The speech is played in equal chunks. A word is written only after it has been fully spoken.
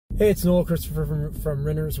Hey, it's Noel Christopher from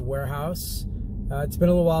Renter's Warehouse. It's been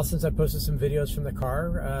a little while since I posted some videos from the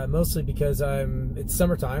car, mostly because it's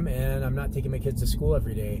summertime and I'm not taking my kids to school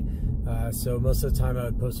every day. So most of the time I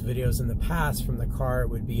would post videos in the past from the car. It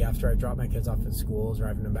would be after I drop my kids off at school,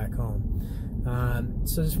 driving them back home.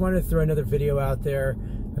 So just wanted to throw another video out there.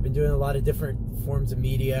 I've been doing a lot of different forms of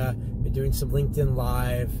media. Been doing some LinkedIn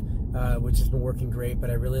Live, which has been working great,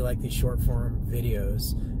 but I really like these short form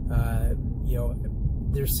videos. You know,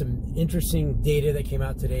 there's some interesting data that came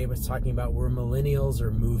out today was talking about where millennials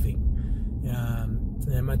are moving.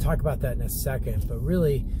 And I'm going to talk about that in a second, but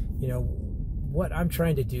really, you know, what I'm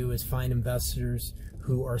trying to do is find investors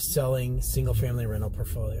who are selling single-family rental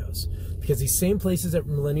portfolios, because these same places that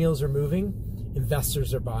millennials are moving,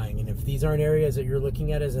 investors are buying. And if these aren't areas that you're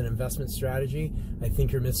looking at as an investment strategy, I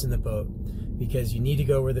think you're missing the boat, because you need to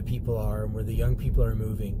go where the people are and where the young people are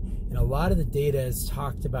moving. And a lot of the data has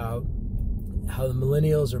talked about how the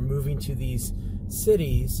millennials are moving to these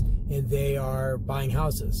cities and they are buying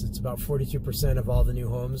houses. It's about 42% of all the new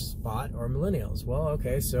homes bought are millennials. Well,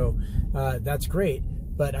 okay, so that's great,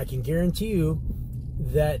 but I can guarantee you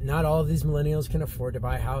that not all of these millennials can afford to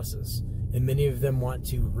buy houses. And many of them want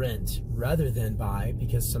to rent rather than buy,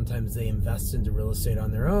 because sometimes they invest into real estate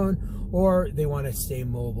on their own, or they want to stay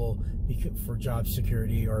mobile for job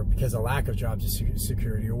security, or because of lack of job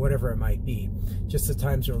security, or whatever it might be, just the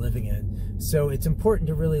times we're living in. So it's important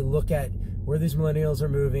to really look at where these millennials are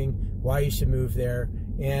moving, why you should move there.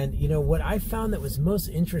 And you know what I found that was most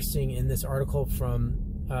interesting in this article from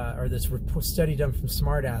or this study done from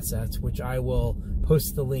Smart Assets, which I will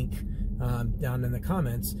post the link down in the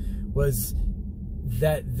comments, was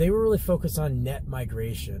that they were really focused on net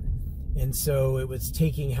migration. And so it was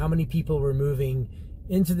taking how many people were moving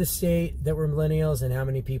into the state that were millennials and how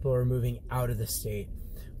many people are moving out of the state.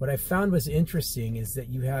 What I found was interesting is that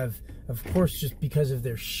you have, of course, just because of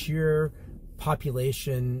their sheer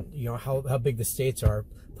population, you know, how big the states are,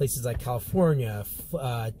 places like California,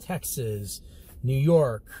 Texas, New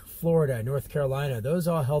York, Florida, North Carolina, those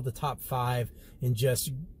all held the top 5 in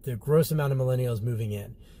just the gross amount of millennials moving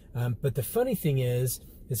in. But the funny thing is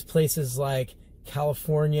places like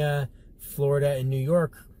California, Florida, and New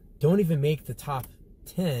York don't even make the top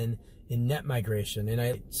 10 in net migration.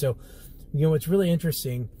 And so, you know, what's really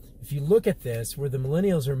interesting, if you look at this, where the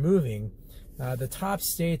millennials are moving, the top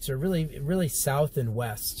states are really south and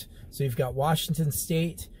west. So you've got Washington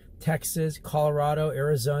State, Texas, Colorado,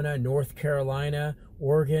 Arizona, North Carolina,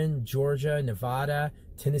 Oregon, Georgia, Nevada,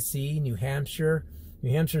 Tennessee, New Hampshire.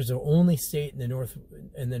 New Hampshire is the only state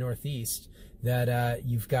in the Northeast that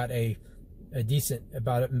you've got a decent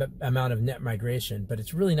amount of net migration, but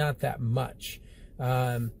it's really not that much.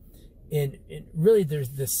 And really, there's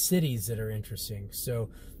the cities that are interesting. So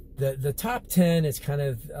the top 10 is kind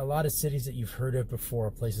of a lot of cities that you've heard of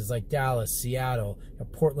before, places like Dallas, Seattle,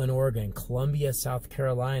 Portland, Oregon, Columbia, South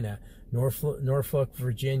Carolina, Norfolk,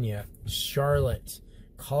 Virginia, Charlotte,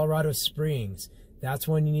 Colorado Springs. That's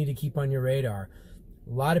one you need to keep on your radar.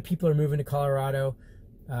 A lot of people are moving to Colorado.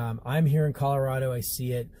 I'm here in Colorado. I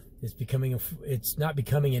see it.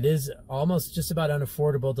 It is almost just about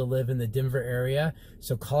unaffordable to live in the Denver area.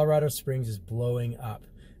 So Colorado Springs is blowing up.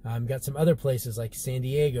 Got some other places like San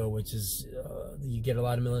Diego, which is, you get a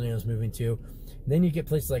lot of millennials moving to. And then you get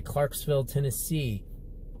places like Clarksville, Tennessee,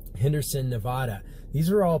 Henderson, Nevada.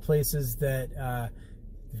 These are all places that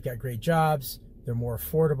they've got great jobs. They're more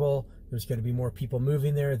affordable. There's going to be more people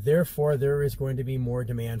moving there. Therefore, there is going to be more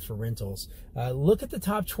demand for rentals. Look at the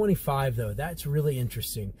top 25, though. That's really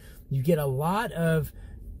interesting. You get a lot of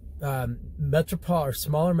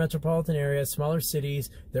smaller metropolitan areas, smaller cities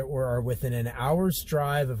that are within an hour's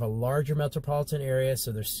drive of a larger metropolitan area,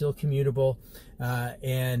 so they're still commutable,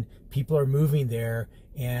 and people are moving there.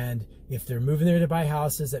 And if they're moving there to buy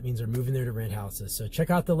houses, that means they're moving there to rent houses. So check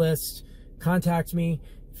out the list. Contact me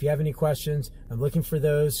if you have any questions. I'm looking for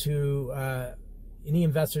those who, any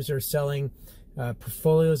investors who are selling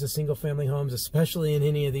portfolios of single-family homes, especially in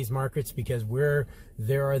any of these markets, because where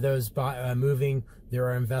there are those moving, there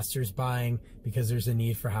are investors buying, because there's a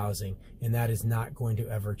need for housing, and that is not going to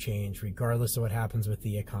ever change, regardless of what happens with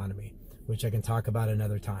the economy, which I can talk about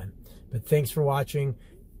another time. But thanks for watching.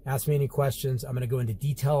 Ask me any questions. I'm going to go into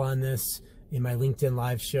detail on this in my LinkedIn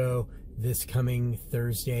Live show this coming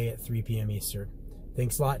Thursday at 3 p.m. Eastern.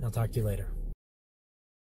 Thanks a lot, and I'll talk to you later.